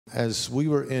As we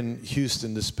were in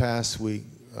Houston this past week,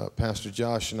 Pastor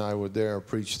Josh and I were there,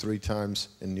 preached 3 times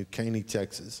in New Caney,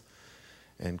 Texas,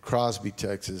 and Crosby,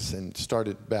 Texas, and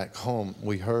started back home.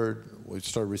 We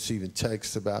started receiving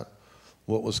texts about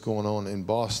what was going on in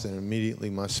Boston. Immediately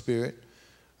my spirit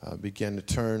began to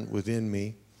turn within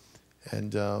me.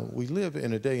 And we live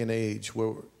in a day and age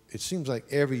where it seems like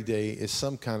every day is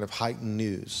some kind of heightened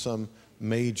news, some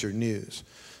major news.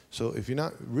 So if you're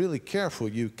not really careful,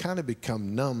 you kind of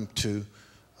become numb to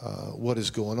what is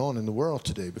going on in the world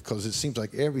today, because it seems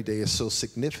like every day is so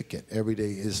significant. Every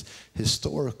day is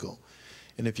historical.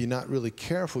 And if you're not really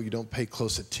careful, you don't pay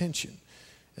close attention.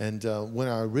 And when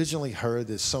I originally heard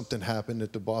that something happened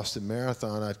at the Boston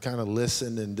Marathon, I kind of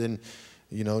listened, and then,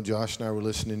 you know, Josh and I were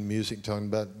listening to music, talking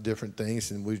about different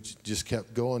things, and we just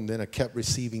kept going. Then I kept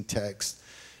receiving texts,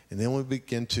 and then we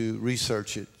began to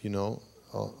research it, you know,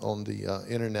 on the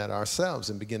internet ourselves,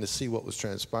 and begin to see what was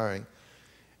transpiring.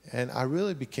 And I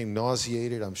really became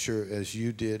nauseated, I'm sure as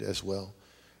you did as well,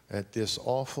 at this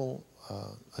awful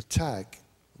attack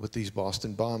with these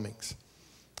Boston bombings.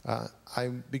 I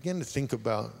began to think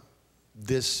about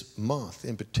this month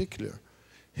in particular,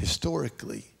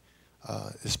 historically,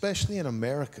 especially in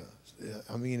America.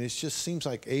 I mean, it just seems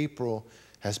like April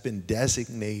has been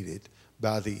designated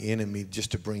by the enemy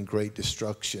just to bring great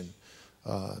destruction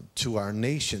to our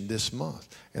nation this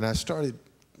month. And I started,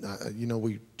 you know,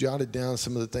 we jotted down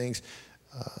some of the things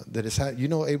that has happened. You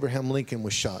know, Abraham Lincoln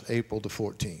was shot April the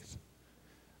 14th.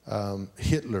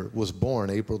 Hitler was born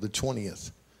April the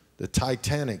 20th. The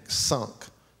Titanic sunk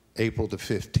April the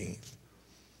 15th.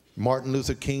 Martin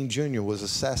Luther King Jr. was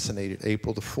assassinated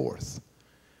April the 4th.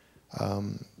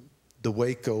 The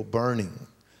Waco burning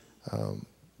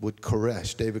with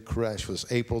Koresh, David Koresh, was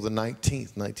April the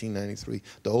 19th, 1993.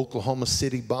 The Oklahoma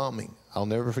City bombing, I'll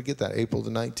never forget that, April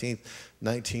the 19th,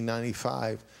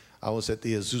 1995. I was at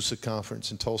the Azusa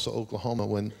Conference in Tulsa, Oklahoma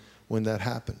when that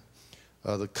happened.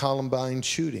 The Columbine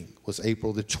shooting was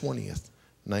April the 20th,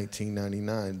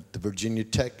 1999. The Virginia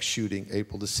Tech shooting,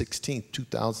 April the 16th,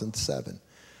 2007.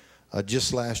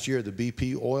 Just last year, the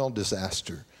BP oil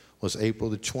disaster was April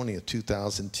the 20th,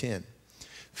 2010.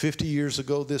 50 years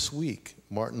ago this week,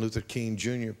 Martin Luther King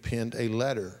Jr. penned a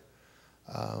letter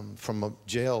from a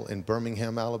jail in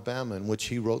Birmingham, Alabama, in which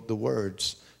he wrote the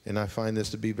words, and I find this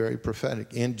to be very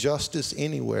prophetic: "Injustice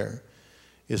anywhere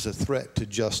is a threat to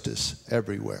justice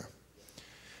everywhere."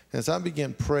 As I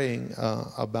began praying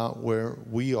about where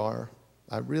we are,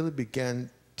 I really began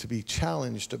to be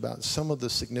challenged about some of the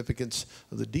significance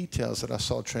of the details that I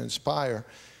saw transpire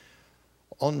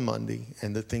on Monday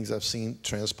and the things I've seen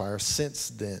transpire since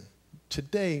then.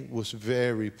 Today was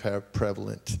very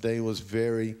prevalent. Today was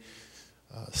very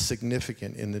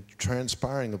significant in the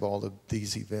transpiring of all of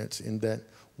these events, in that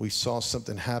we saw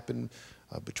something happen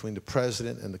between the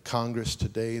president and the Congress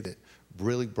today that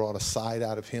really brought a side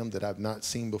out of him that I've not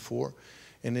seen before.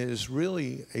 And it is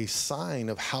really a sign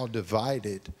of how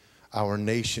divided our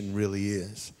nation really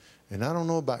is. And I don't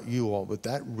know about you all, but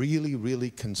that really,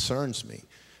 really concerns me.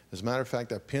 As a matter of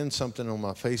fact, I pinned something on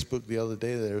my Facebook the other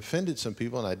day that offended some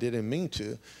people, and I didn't mean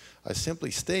to. I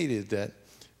simply stated that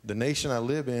the nation I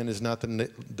live in is not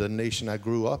the nation I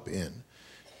grew up in.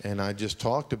 And I just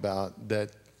talked about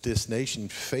that this nation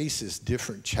faces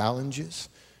different challenges.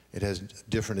 It has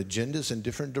different agendas and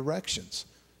different directions.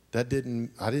 I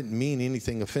didn't mean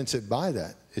anything offensive by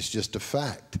that. It's just a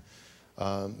fact.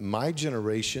 My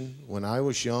generation, when I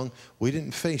was young, we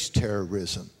didn't face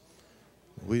terrorism.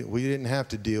 We didn't have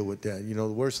to deal with that. You know,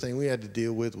 the worst thing we had to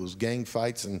deal with was gang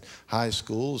fights in high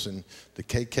schools and the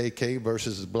KKK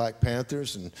versus the Black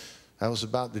Panthers, and that was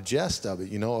about the gist of it,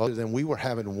 you know, other than we were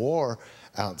having war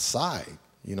outside,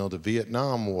 you know, the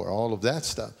Vietnam War, all of that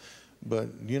stuff. But,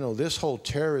 you know, this whole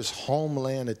terrorist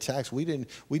homeland attacks, we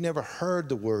never heard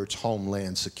the words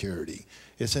homeland security.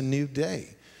 It's a new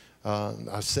day.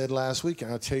 I said last week,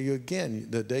 and I'll tell you again,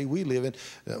 the day we live in,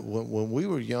 when we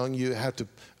were young, you had to,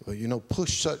 you know,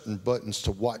 push certain buttons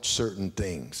to watch certain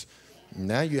things.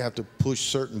 Now you have to push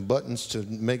certain buttons to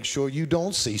make sure you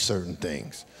don't see certain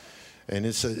things. And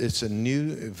it's a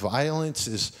new, violence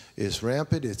is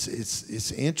rampant.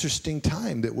 It's an interesting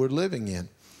time that we're living in.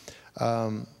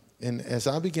 And as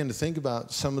I began to think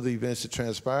about some of the events that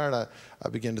transpired, I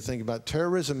began to think about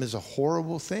terrorism is a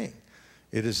horrible thing.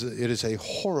 It is a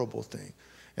horrible thing.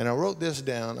 And I wrote this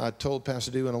down. I told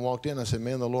Pastor D when I walked in, I said,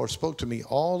 man, the Lord spoke to me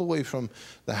all the way from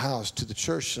the house to the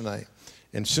church tonight.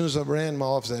 And as soon as I ran in my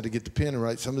office, I had to get the pen and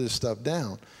write some of this stuff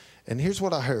down. And here's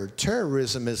what I heard.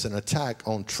 Terrorism is an attack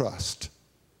on trust.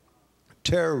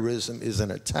 Terrorism is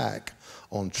an attack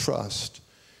on trust.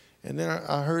 And then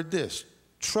I heard this.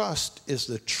 Trust is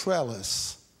the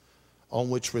trellis on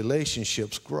which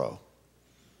relationships grow.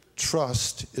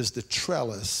 Trust is the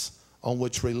trellis on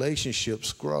which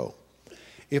relationships grow.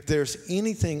 If there's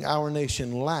anything our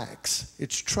nation lacks,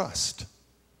 it's trust.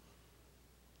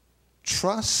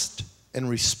 Trust and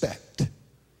respect.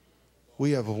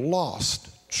 We have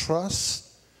lost trust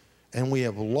and we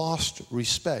have lost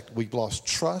respect. We've lost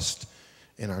trust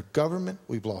in our government.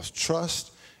 We've lost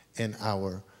trust in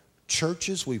our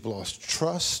churches. We've lost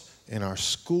trust in our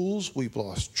schools. We've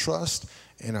lost trust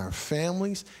in our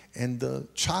families. And the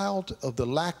child of the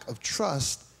lack of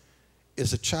trust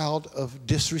is a child of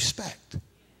disrespect.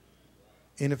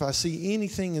 And if I see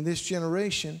anything in this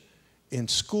generation, in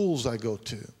schools I go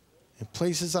to, in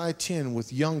places I attend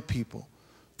with young people,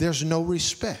 there's no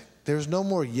respect. There's no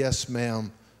more yes,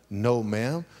 ma'am, no,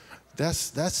 ma'am.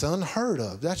 That's unheard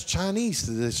of. That's Chinese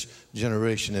to this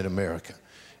generation in America.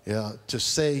 To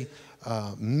say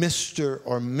Mr.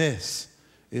 or Miss,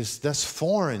 that's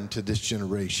foreign to this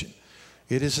generation.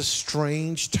 It is a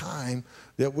strange time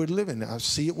that we're living. I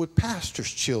see it with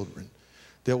pastors' children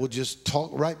that will just talk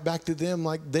right back to them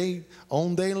like they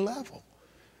on their level.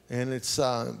 And it's,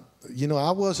 you know,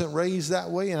 I wasn't raised that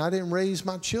way, and I didn't raise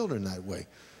my children that way.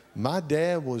 My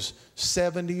dad was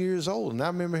 70 years old, and I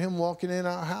remember him walking in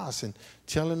our house and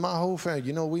telling my whole family,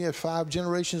 you know, we had 5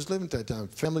 generations living at that time,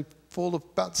 family full of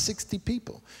about 60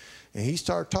 people. And he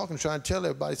started talking, trying to tell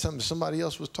everybody something somebody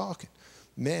else was talking.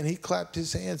 Man, he clapped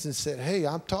his hands and said, hey,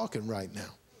 I'm talking right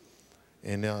now.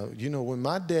 And, you know, when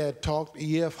my dad talked,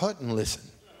 E.F. Hutton listened.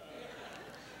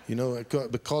 You know,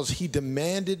 because he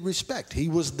demanded respect. He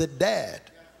was the dad.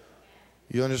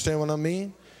 You understand what I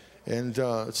mean? And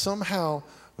somehow,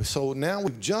 so now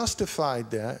we've justified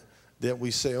that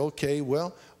we say, okay,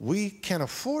 well, we can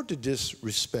afford to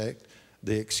disrespect.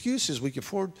 The excuse is we can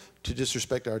afford to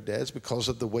disrespect our dads because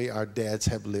of the way our dads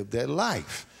have lived their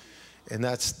life. And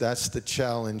that's the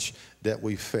challenge that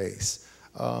we face.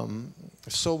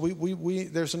 So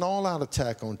there's an all-out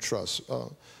attack on trust.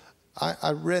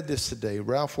 I read this today.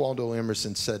 Ralph Waldo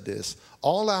Emerson said this: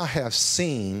 all I have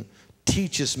seen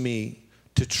teaches me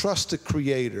to trust the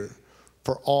Creator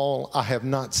for all I have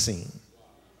not seen.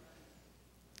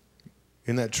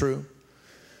 Isn't that true?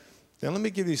 Now let me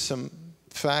give you some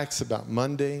facts about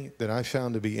Monday that I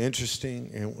found to be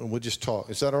interesting, and we'll just talk.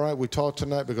 Is that all right? We talk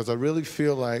tonight because I really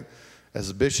feel like as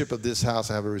a bishop of this house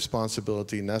I have a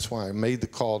responsibility, and that's why I made the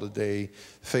call today,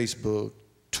 Facebook,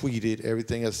 tweeted,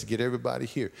 everything else to get everybody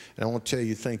here. And I want to tell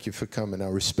you thank you for coming. I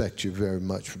respect you very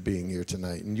much for being here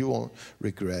tonight, and you won't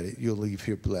regret it. You'll leave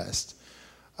here blessed.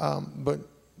 But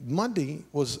Monday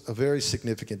was a very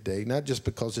significant day, not just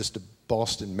because it's the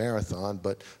Boston Marathon,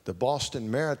 but the Boston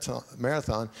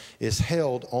Marathon is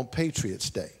held on Patriots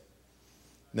Day.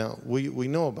 Now, we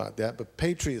know about that, but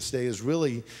Patriots Day is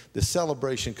really the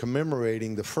celebration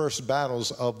commemorating the first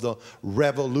battles of the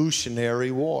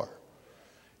Revolutionary War.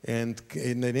 And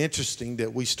isn't it interesting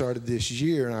that we started this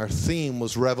year and our theme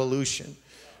was revolution,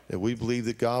 that we believe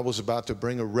that God was about to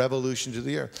bring a revolution to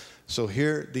the earth. So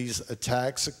here these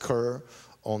attacks occur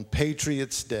on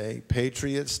Patriots Day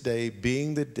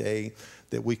being the day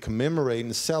that we commemorate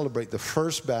and celebrate the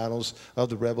first battles of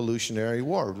the Revolutionary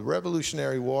War. The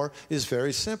Revolutionary War is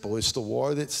very simple. It's the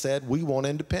war that said we want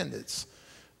independence.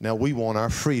 Now we want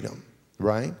our freedom,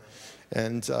 right?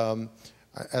 And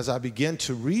as I began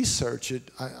to research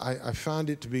it, I found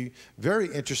it to be very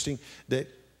interesting that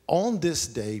on this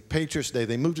day, Patriots Day,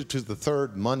 they moved it to the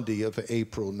third Monday of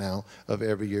April now of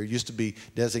every year. It used to be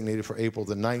designated for April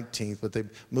the 19th, but they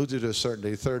moved it to a certain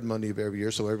day, third Monday of every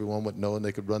year, so everyone would know and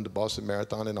they could run the Boston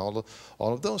Marathon and all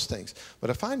of those things. But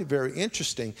I find it very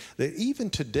interesting that even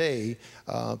today,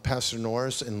 Pastor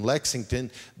Norris in Lexington,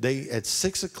 they at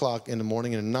 6 o'clock in the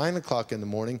morning and 9 o'clock in the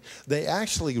morning, they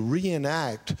actually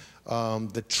reenact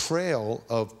the trail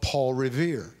of Paul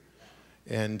Revere.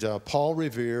 And Paul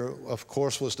Revere, of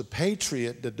course, was the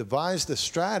patriot that devised the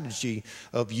strategy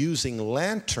of using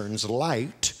lanterns,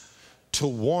 light, to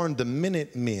warn the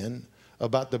Minutemen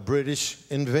about the British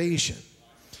invasion.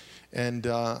 And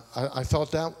I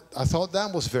thought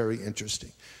that was very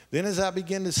interesting. Then as I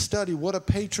began to study what a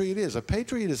patriot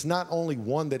is not only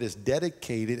one that is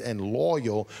dedicated and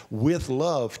loyal with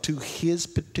love to his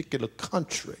particular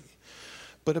country,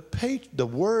 but the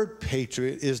word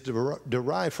patriot is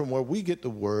derived from where we get the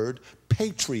word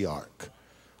patriarch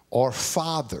or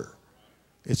father.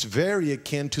 It's very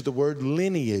akin to the word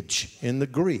lineage in the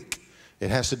Greek.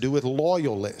 It has to do with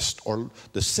loyalist, or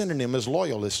the synonym is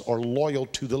loyalist or loyal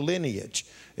to the lineage.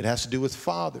 It has to do with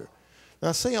father. Now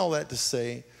I say all that to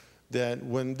say that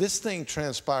when this thing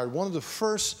transpired, one of the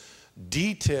first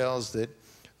details that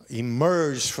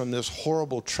emerged from this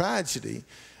horrible tragedy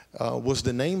was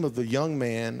the name of the young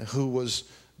man who was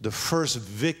the first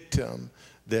victim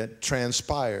that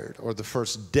transpired, or the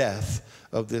first death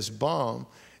of this bomb.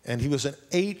 And he was an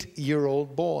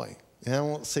 8-year-old boy. And I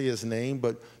won't say his name,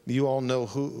 but you all know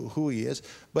who he is.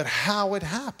 But how it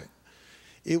happened.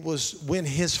 It was when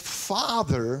his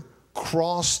father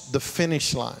crossed the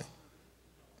finish line.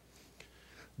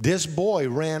 This boy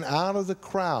ran out of the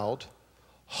crowd,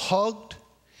 hugged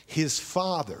his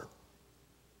father.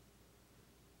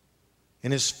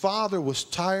 And his father was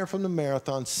tired from the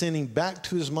marathon, sending back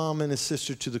to his mom and his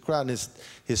sister to the crowd. And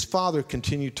his father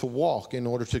continued to walk in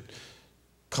order to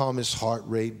calm his heart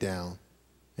rate down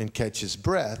and catch his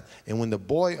breath. And when the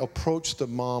boy approached the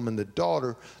mom and the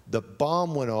daughter, the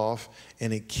bomb went off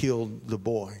and it killed the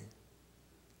boy.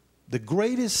 The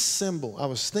greatest symbol, I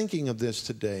was thinking of this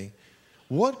today,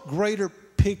 what greater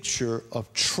picture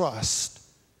of trust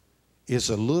is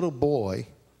a little boy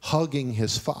hugging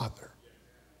his father?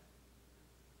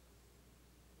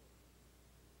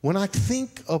 When I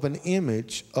think of an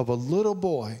image of a little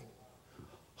boy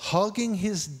hugging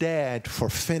his dad for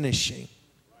finishing,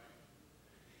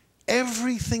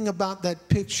 everything about that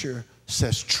picture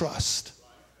says trust.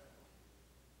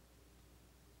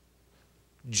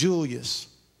 Julius,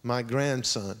 my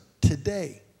grandson,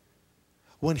 today,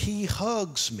 when he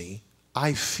hugs me,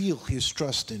 I feel his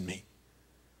trust in me.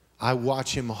 I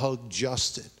watch him hug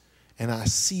Justin, and I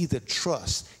see the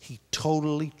trust. He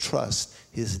totally trusts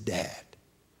his dad.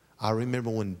 I remember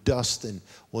when Dustin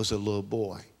was a little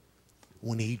boy,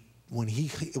 it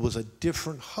was a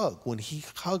different hug. When he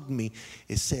hugged me,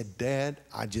 it said, "Dad,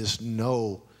 I just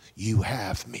know you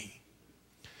have me."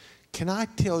 Can I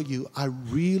tell you, I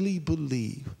really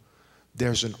believe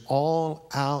there's an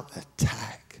all-out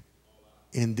attack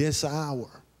in this hour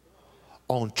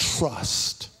on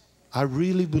trust. I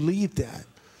really believe that.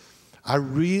 I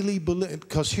really believe,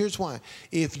 because here's why.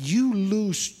 If you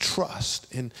lose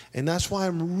trust, and that's why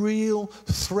I'm real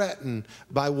threatened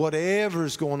by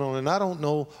whatever's going on, and I don't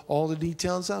know all the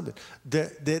details of it,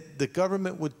 that the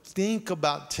government would think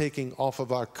about taking off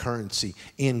of our currency,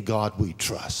 "In God we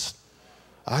trust."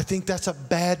 I think that's a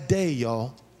bad day,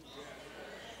 y'all.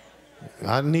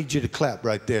 I need you to clap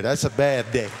right there. That's a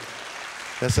bad day.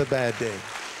 That's a bad day.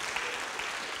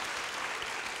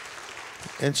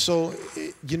 And so,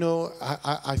 you know,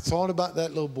 I thought about that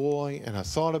little boy, and I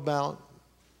thought about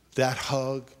that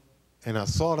hug, and I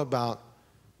thought about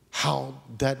how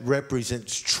that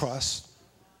represents trust.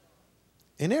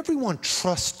 And everyone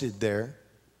trusted there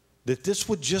that this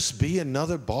would just be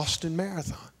another Boston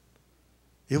Marathon.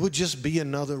 It would just be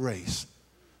another race.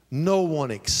 No one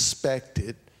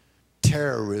expected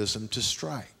terrorism to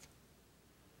strike.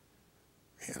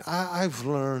 And I've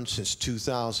learned since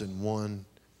 2001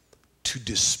 to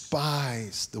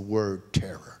despise the word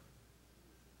terror.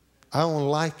 I don't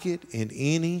like it in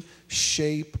any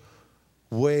shape,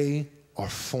 way, or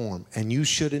form, and you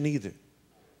shouldn't either.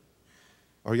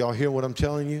 Are y'all hear what I'm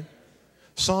telling you?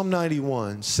 Psalm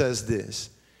 91 says this: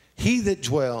 "He that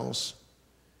dwells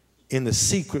in the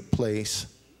secret place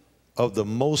of the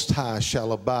Most High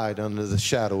shall abide under the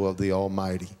shadow of the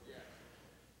Almighty."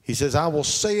 He says, "I will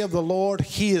say of the Lord,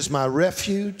 He is my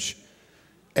refuge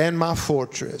and my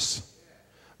fortress.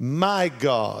 My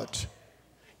God,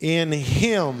 in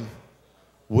Him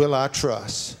will I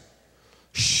trust.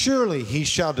 Surely He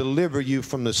shall deliver you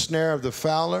from the snare of the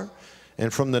fowler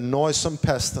and from the noisome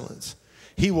pestilence.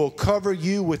 He will cover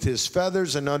you with His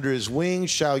feathers, and under His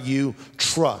wings shall you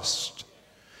trust.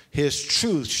 His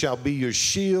truth shall be your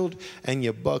shield and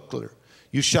your buckler.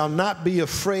 You shall not be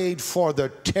afraid for the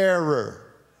terror."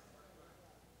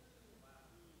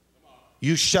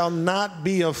 You shall not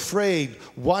be afraid.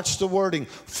 Watch the wording.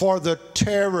 "For the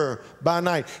terror by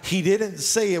night." He didn't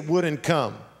say it wouldn't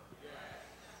come.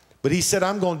 But He said,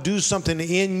 I'm going to do something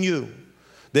in you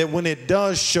that when it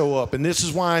does show up, and this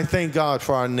is why I thank God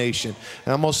for our nation.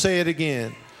 And I'm going to say it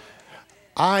again.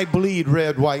 I bleed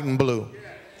red, white, and blue.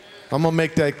 I'm going to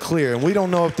make that clear. And we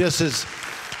don't know if this is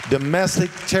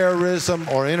domestic terrorism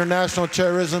or international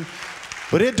terrorism,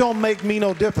 but it don't make me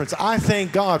no difference. I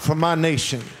thank God for my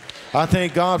nation. I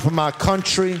thank God for my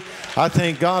country. I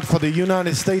thank God for the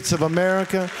United States of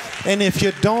America. And if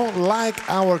you don't like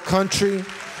our country,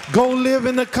 go live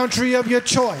in the country of your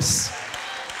choice.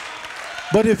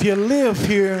 But if you live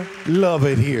here, love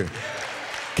it here.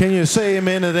 Can you say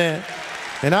amen to that?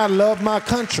 And I love my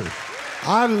country.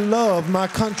 I love my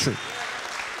country.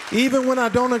 Even when I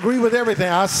don't agree with everything,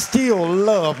 I still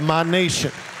love my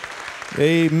nation.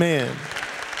 Amen.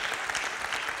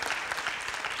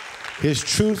 His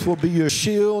truth will be your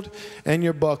shield and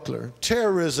your buckler.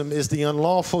 Terrorism is the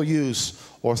unlawful use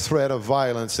or threat of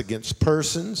violence against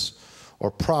persons or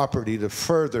property to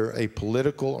further a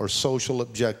political or social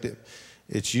objective.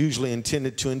 It's usually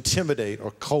intended to intimidate or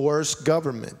coerce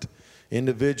government,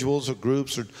 individuals or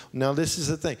groups. Now this is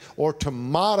the thing, or to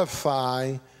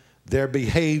modify their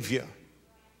behavior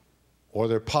or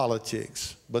their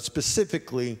politics, but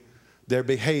specifically their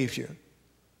behavior.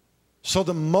 So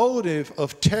the motive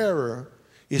of terror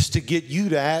is to get you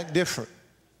to act different.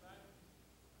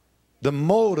 The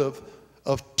motive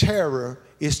of terror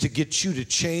is to get you to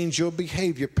change your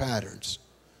behavior patterns,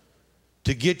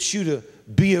 to get you to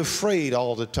be afraid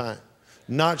all the time,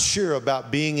 not sure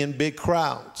about being in big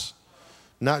crowds,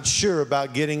 not sure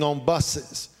about getting on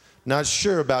buses, not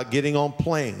sure about getting on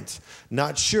planes,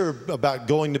 not sure about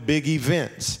going to big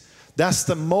events. That's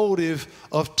the motive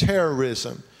of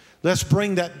terrorism. Let's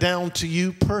bring that down to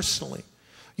you personally.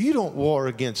 You don't war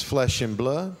against flesh and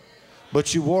blood,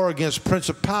 but you war against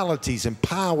principalities and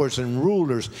powers and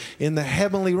rulers in the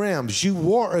heavenly realms. You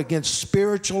war against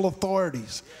spiritual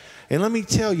authorities. And let me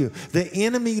tell you, the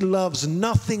enemy loves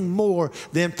nothing more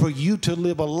than for you to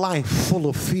live a life full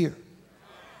of fear.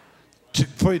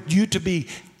 For you to be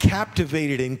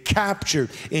captivated and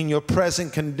captured in your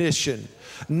present condition,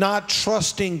 not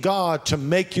trusting God to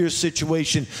make your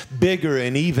situation bigger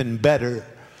and even better.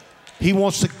 He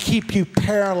wants to keep you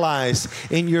paralyzed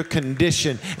in your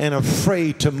condition and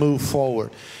afraid to move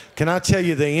forward. Can I tell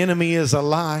you, the enemy is a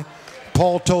lie?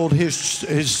 Paul told his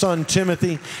son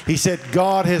Timothy, he said,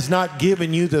 God has not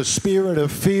given you the spirit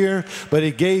of fear, but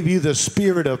he gave you the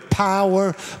spirit of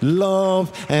power,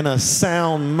 love, and a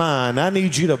sound mind. I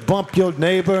need you to bump your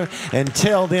neighbor and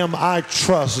tell them, I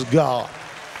trust God.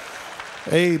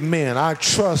 Amen. I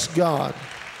trust God.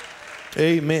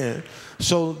 Amen.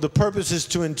 So the purpose is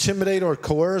to intimidate or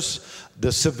coerce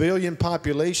the civilian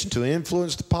population, to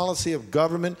influence the policy of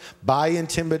government by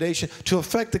intimidation, to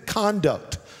affect the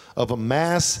conduct of a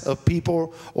mass of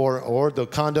people or the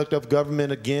conduct of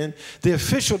government again. The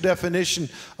official definition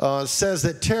says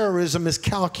that terrorism is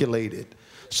calculated.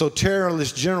 So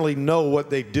terrorists generally know what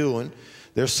they're doing.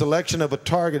 Their selection of a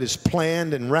target is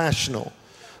planned and rational.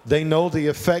 They know the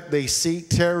effect they seek.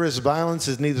 Terrorist violence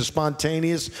is neither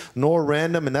spontaneous nor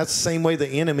random, and that's the same way the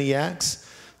enemy acts.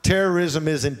 Terrorism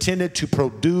is intended to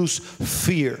produce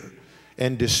fear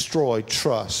and destroy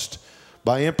trust.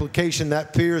 By implication,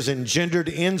 that fear is engendered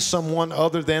in someone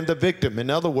other than the victim.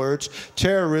 In other words,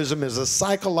 terrorism is a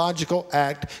psychological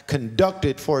act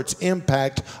conducted for its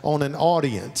impact on an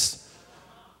audience.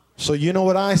 So you know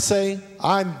what I say?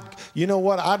 You know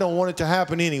what? I don't want it to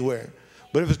happen anywhere.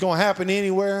 But if it's going to happen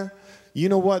anywhere, you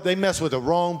know what? They mess with the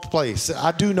wrong place.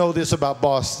 I do know this about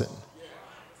Boston.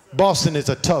 Boston is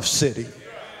a tough city.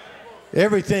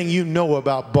 Everything you know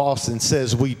about Boston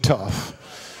says we tough.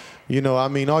 You know, I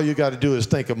mean, all you got to do is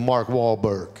think of Mark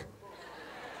Wahlberg.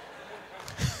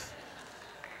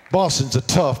 Boston's a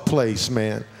tough place,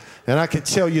 man. And I can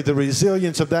tell you the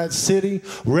resilience of that city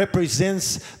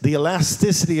represents the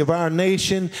elasticity of our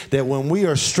nation, that when we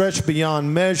are stretched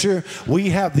beyond measure, we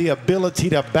have the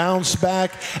ability to bounce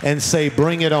back and say,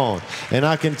 bring it on. And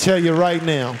I can tell you right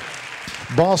now,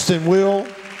 Boston will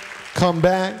come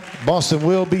back. Boston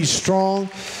will be strong.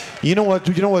 You know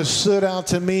what stood out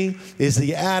to me is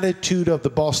the attitude of the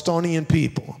Bostonian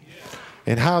people.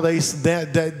 And how they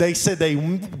said they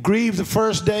grieved the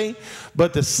first day,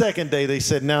 but the second day they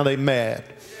said now they mad.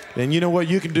 And you know what?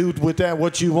 You can do with that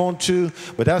what you want to,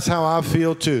 but that's how I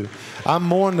feel too. I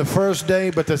mourned the first day,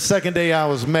 but the second day I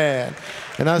was mad.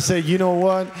 And I said, you know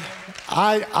what?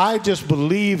 I just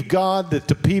believe, God, that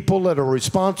the people that are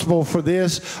responsible for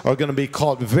this are going to be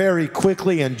caught very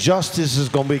quickly, and justice is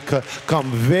going to come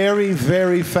very,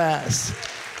 very fast.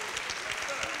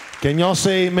 Can y'all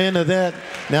say amen to that?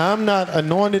 Now, I'm not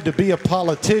anointed to be a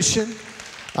politician.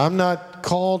 I'm not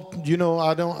called, you know,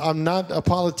 I'm not a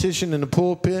politician in the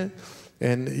pulpit.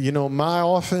 And, you know, my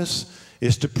office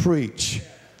is to preach.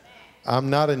 I'm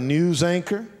not a news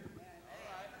anchor.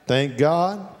 Thank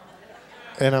God.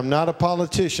 And I'm not a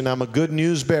politician. I'm a good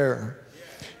news bearer.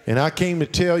 And I came to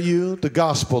tell you the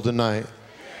gospel tonight.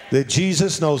 That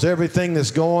Jesus knows everything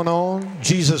that's going on.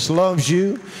 Jesus loves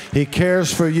you. He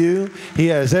cares for you. He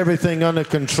has everything under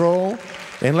control.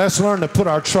 And let's learn to put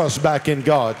our trust back in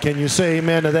God. Can you say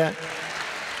amen to that?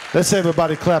 Let's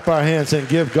everybody clap our hands and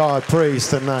give God praise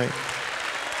tonight.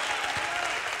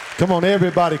 Come on,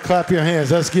 everybody clap your hands.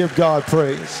 Let's give God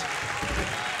praise.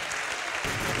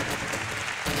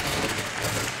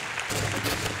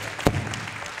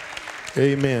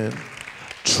 Amen.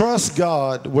 Trust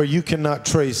God where you cannot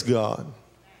trace God.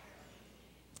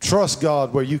 Trust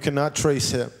God where you cannot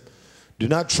trace him. Do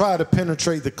not try to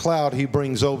penetrate the cloud he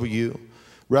brings over you.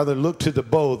 Rather, look to the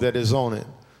bow that is on it.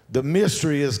 The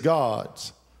mystery is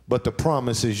God's, but the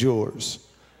promise is yours.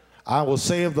 I will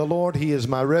say of the Lord, he is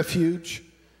my refuge.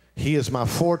 He is my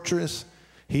fortress.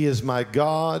 He is my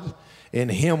God. In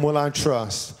him will I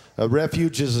trust. A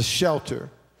refuge is a shelter.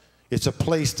 It's a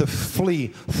place to flee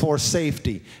for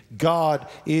safety. God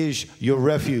is your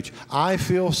refuge. I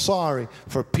feel sorry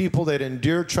for people that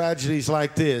endure tragedies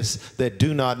like this that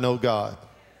do not know God.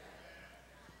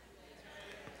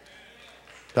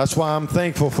 That's why I'm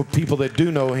thankful for people that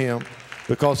do know him,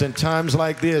 because in times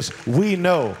like this, we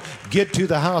know, get to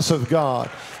the house of God.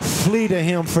 Flee to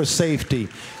him for safety.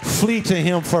 Flee to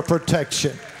him for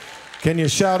protection. Can you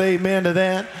shout amen to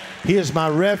that? He is my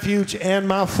refuge and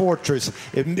my fortress.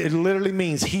 It literally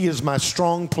means he is my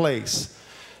strong place.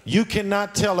 You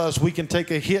cannot tell us we can take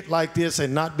a hit like this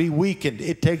and not be weakened.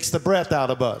 It takes the breath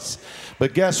out of us.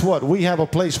 But guess what? We have a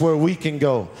place where we can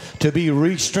go to be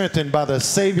re-strengthened by the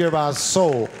Savior of our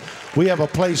soul. We have a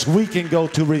place we can go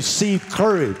to receive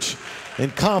courage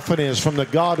and confidence from the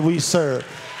God we serve.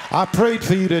 I prayed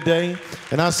for you today,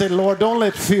 and I said, Lord, don't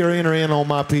let fear enter in on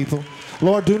my people.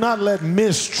 Lord, do not let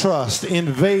mistrust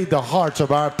invade the hearts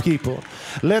of our people.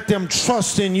 Let them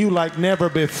trust in you like never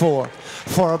before.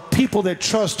 For a people that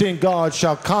trust in God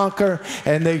shall conquer,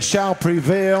 and they shall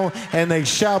prevail, and they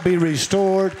shall be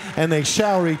restored, and they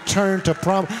shall return to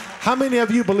promise. How many of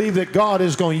you believe that God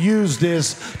is going to use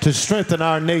this to strengthen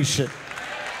our nation?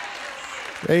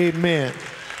 Amen.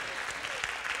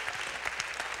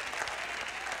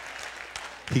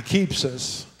 He keeps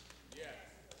us.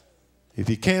 If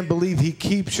you can't believe he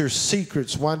keeps your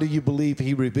secrets, why do you believe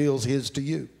he reveals his to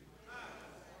you?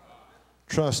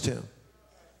 Trust him.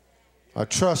 I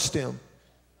trust him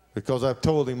because I've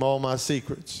told him all my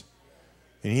secrets,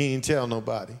 and he ain't tell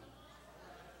nobody.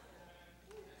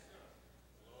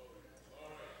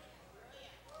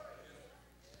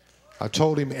 I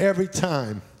told him every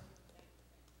time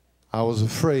I was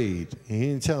afraid, and he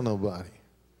didn't tell nobody.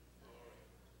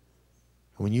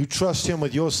 When you trust him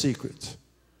with your secrets,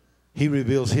 he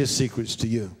reveals his secrets to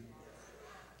you.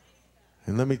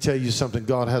 And let me tell you something,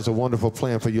 God has a wonderful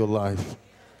plan for your life.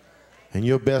 And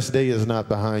your best day is not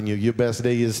behind you. Your best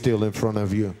day is still in front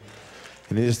of you.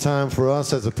 And it is time for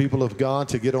us as a people of God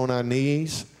to get on our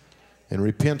knees and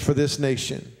repent for this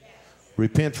nation.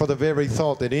 Repent for the very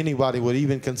thought that anybody would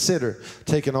even consider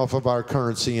taking off of our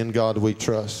currency. In God we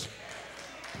trust.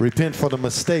 Repent for the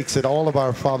mistakes that all of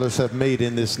our fathers have made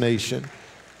in this nation.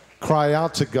 Cry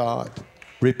out to God.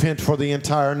 Repent for the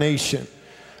entire nation.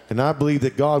 And I believe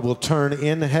that God will turn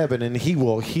in heaven and he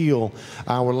will heal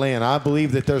our land. I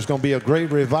believe that there's going to be a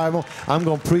great revival. I'm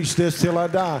going to preach this till I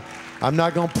die. I'm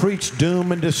not going to preach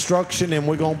doom and destruction and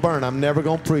we're going to burn. I'm never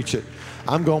going to preach it.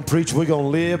 I'm going to preach we're going to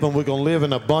live, and we're going to live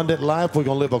an abundant life. We're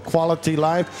going to live a quality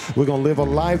life. We're going to live a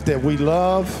life that we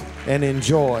love and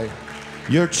enjoy.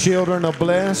 Your children are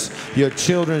blessed. Your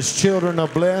children's children are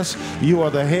blessed. You are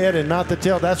the head and not the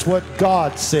tail. That's what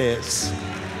God says.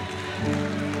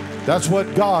 That's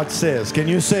what God says. Can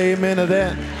you say amen to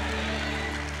that?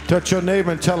 Touch your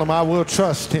neighbor and tell him, I will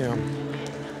trust him.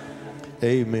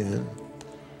 Amen.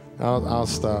 I'll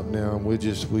stop now. We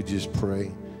just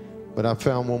pray. But I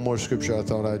found one more scripture I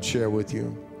thought I'd share with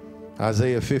you.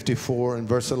 Isaiah 54 and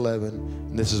verse 11.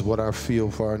 And this is what I feel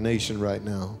for our nation right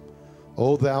now.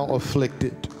 O thou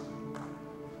afflicted,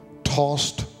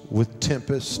 tossed with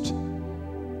tempest,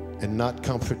 and not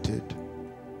comforted,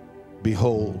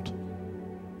 behold,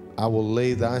 I will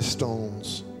lay thy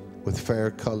stones with fair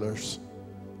colors,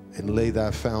 and lay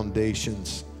thy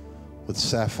foundations with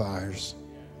sapphires.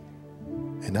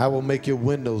 And I will make your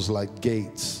windows like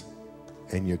gates,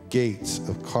 and your gates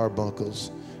of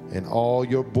carbuncles, and all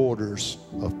your borders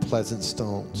of pleasant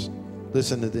stones.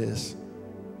 Listen to this.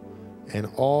 And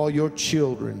all your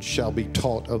children shall be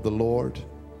taught of the Lord,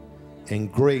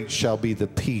 and great shall be the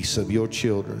peace of your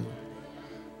children.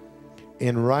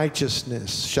 In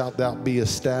righteousness shalt thou be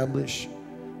established.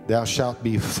 Thou shalt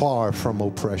be far from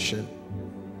oppression.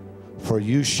 For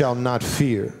you shall not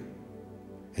fear,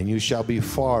 and you shall be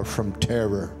far from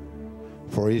terror,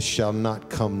 for it shall not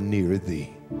come near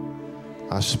thee.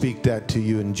 I speak that to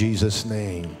you in Jesus'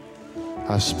 name.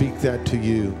 I speak that to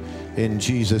you in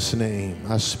Jesus' name.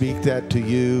 I speak that to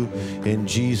you in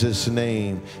Jesus'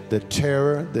 name. The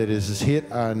terror that has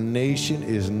hit our nation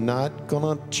is not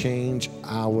going to change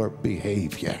our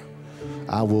behavior.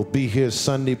 I will be here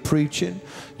Sunday preaching.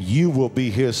 You will be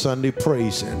here Sunday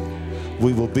praising.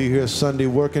 We will be here Sunday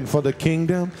working for the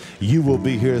kingdom. You will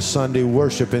be here Sunday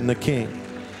worshiping the King.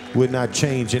 We're not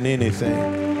changing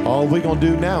anything. All we're going to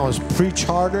do now is preach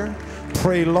harder,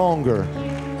 pray longer,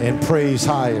 and praise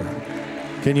higher.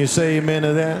 Can you say amen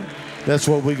to that? That's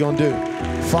what we're going to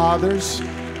do. Fathers,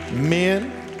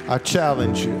 men, I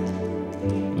challenge you.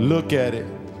 Look at it.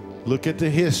 Look at the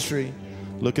history.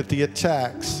 Look at the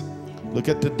attacks. Look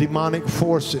at the demonic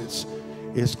forces.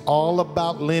 It's all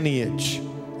about lineage.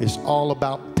 It's all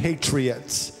about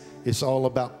patriots. It's all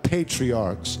about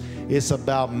patriarchs. It's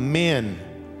about men.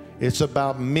 It's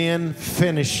about men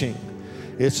finishing.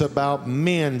 It's about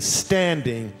men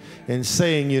standing and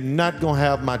saying, you're not going to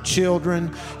have my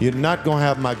children. You're not going to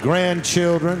have my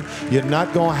grandchildren. You're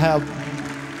not going to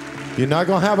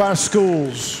have our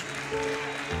schools.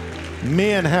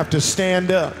 Men have to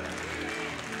stand up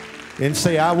and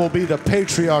say, I will be the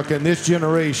patriarch in this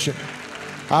generation.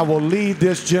 I will lead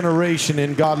this generation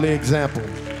in godly example.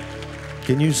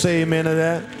 Can you say amen to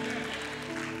that?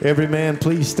 Every man,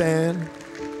 please stand.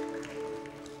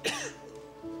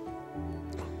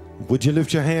 Would you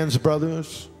lift your hands,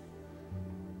 brothers?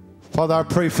 Father, I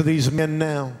pray for these men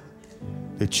now,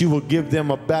 that you will give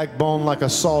them a backbone like a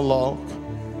saw log,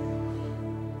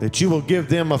 that you will give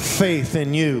them a faith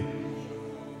in you,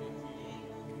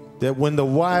 that when the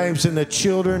wives and the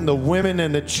children, the women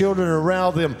and the children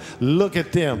around them look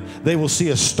at them, they will see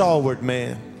a stalwart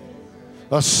man,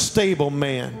 a stable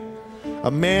man,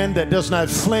 a man that does not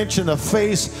flinch in the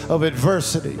face of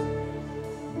adversity,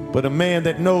 but a man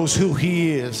that knows who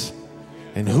he is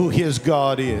and who his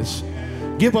God is.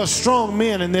 Give us strong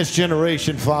men in this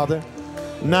generation, Father,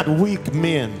 not weak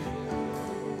men.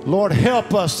 Lord,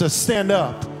 help us to stand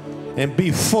up and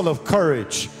be full of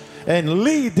courage and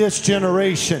lead this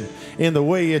generation in the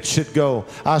way it should go.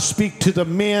 I speak to the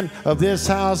men of this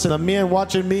house and the men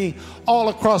watching me all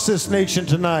across this nation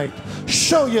tonight.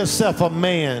 Show yourself a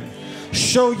man.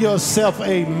 Show yourself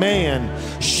a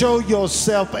man. Show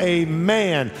yourself a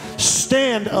man.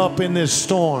 Stand up in this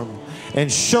storm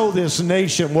and show this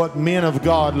nation what men of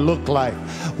God look like,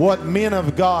 what men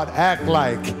of God act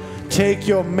like. Take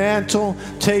your mantle,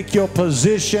 take your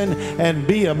position, and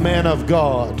be a man of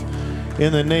God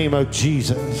in the name of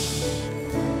Jesus.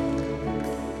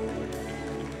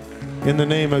 In the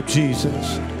name of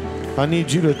Jesus. I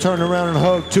need you to turn around and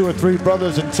hug 2 or 3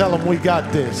 brothers and tell them we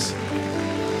got this.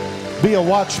 Be a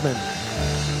watchman.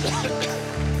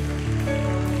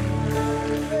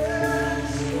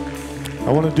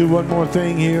 I want to do one more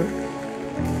thing here.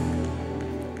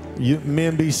 You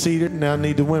men be seated. Now I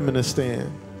need the women to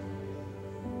stand.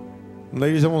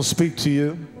 Ladies, I want to speak to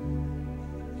you.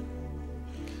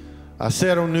 I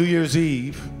said on New Year's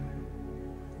Eve,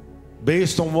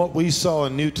 based on what we saw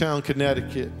in Newtown,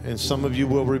 Connecticut, and some of you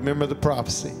will remember the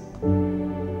prophecy,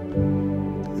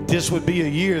 this would be a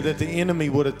year that the enemy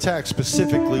would attack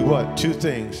specifically what? 2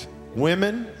 things: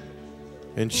 women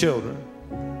and children.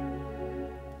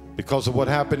 Because of what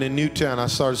happened in Newtown, I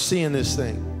started seeing this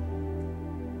thing.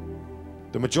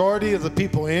 The majority of the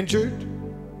people injured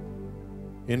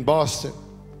in Boston,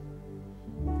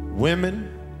 women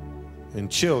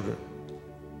and children.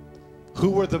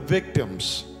 Who were the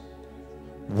victims?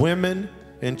 Women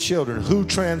and children. Who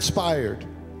transpired?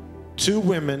 2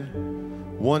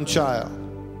 women, 1 child.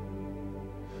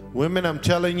 Women, I'm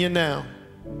telling you now,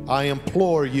 I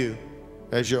implore you,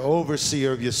 as your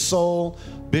overseer of your soul,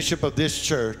 bishop of this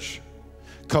church,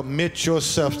 commit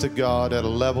yourself to God at a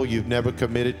level you've never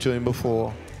committed to him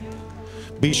before.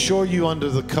 Be sure you're under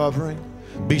the covering.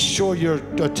 Be sure you're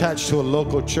attached to a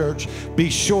local church. Be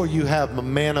sure you have a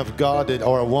man of God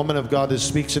or a woman of God that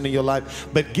speaks into your life.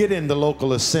 But get in the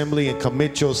local assembly and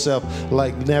commit yourself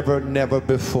like never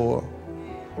before.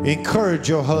 Encourage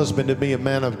your husband to be a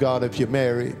man of God if you're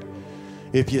married.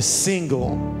 If you're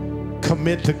single,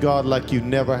 commit to God like you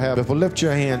never have before. Lift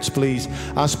your hands, please.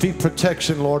 I speak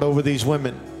protection, Lord, over these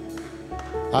women.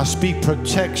 I speak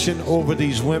protection over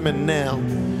these women now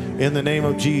in the name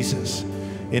of Jesus.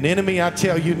 And enemy, I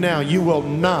tell you now, you will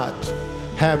not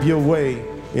have your way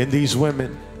in these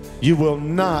women. You will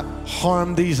not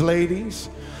harm these ladies.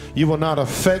 You will not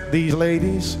affect these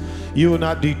ladies. You will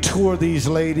not detour these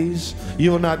ladies.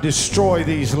 You will not destroy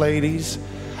these ladies.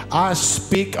 I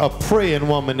speak a praying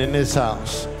woman in this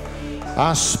house.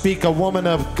 I speak a woman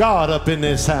of God up in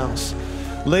this house.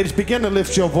 Ladies, begin to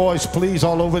lift your voice, please,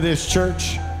 all over this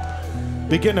church.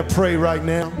 Begin to pray right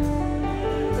now.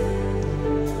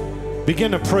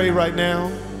 Begin to pray right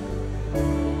now.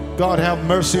 God, have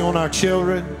mercy on our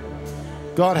children.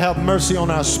 God, have mercy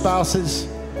on our spouses.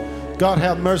 God,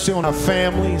 have mercy on our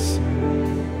families.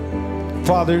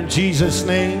 Father, in Jesus'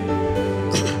 name,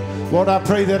 Lord, I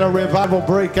pray that a revival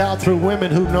break out through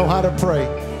women who know how to pray.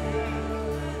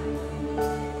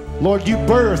 Lord, you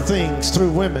birth things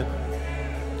through women.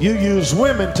 You use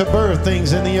women to birth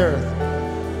things in the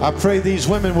earth. I pray these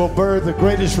women will birth the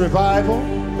greatest revival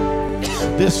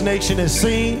this nation has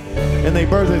seen, and they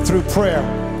birth it through prayer.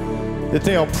 That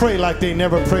they'll pray like they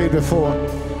never prayed before.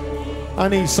 I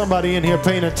need somebody in here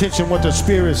paying attention what the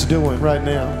Spirit's doing right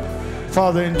now.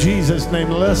 Father, in Jesus' name,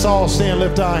 let's all stand,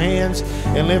 lift our hands,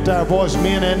 and lift our voice,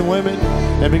 men and women,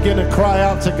 and begin to cry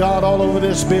out to God all over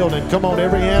this building. Come on,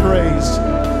 every hand raised.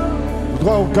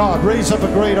 Oh, God, raise up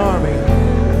a great army.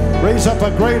 Raise up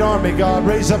a great army, God.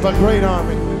 Raise up a great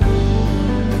army.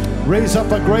 Raise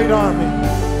up a great army.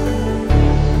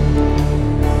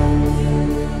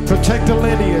 Protect the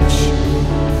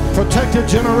lineage. Protect the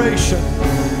generation.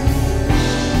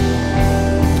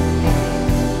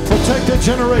 Protect the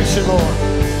generation, Lord.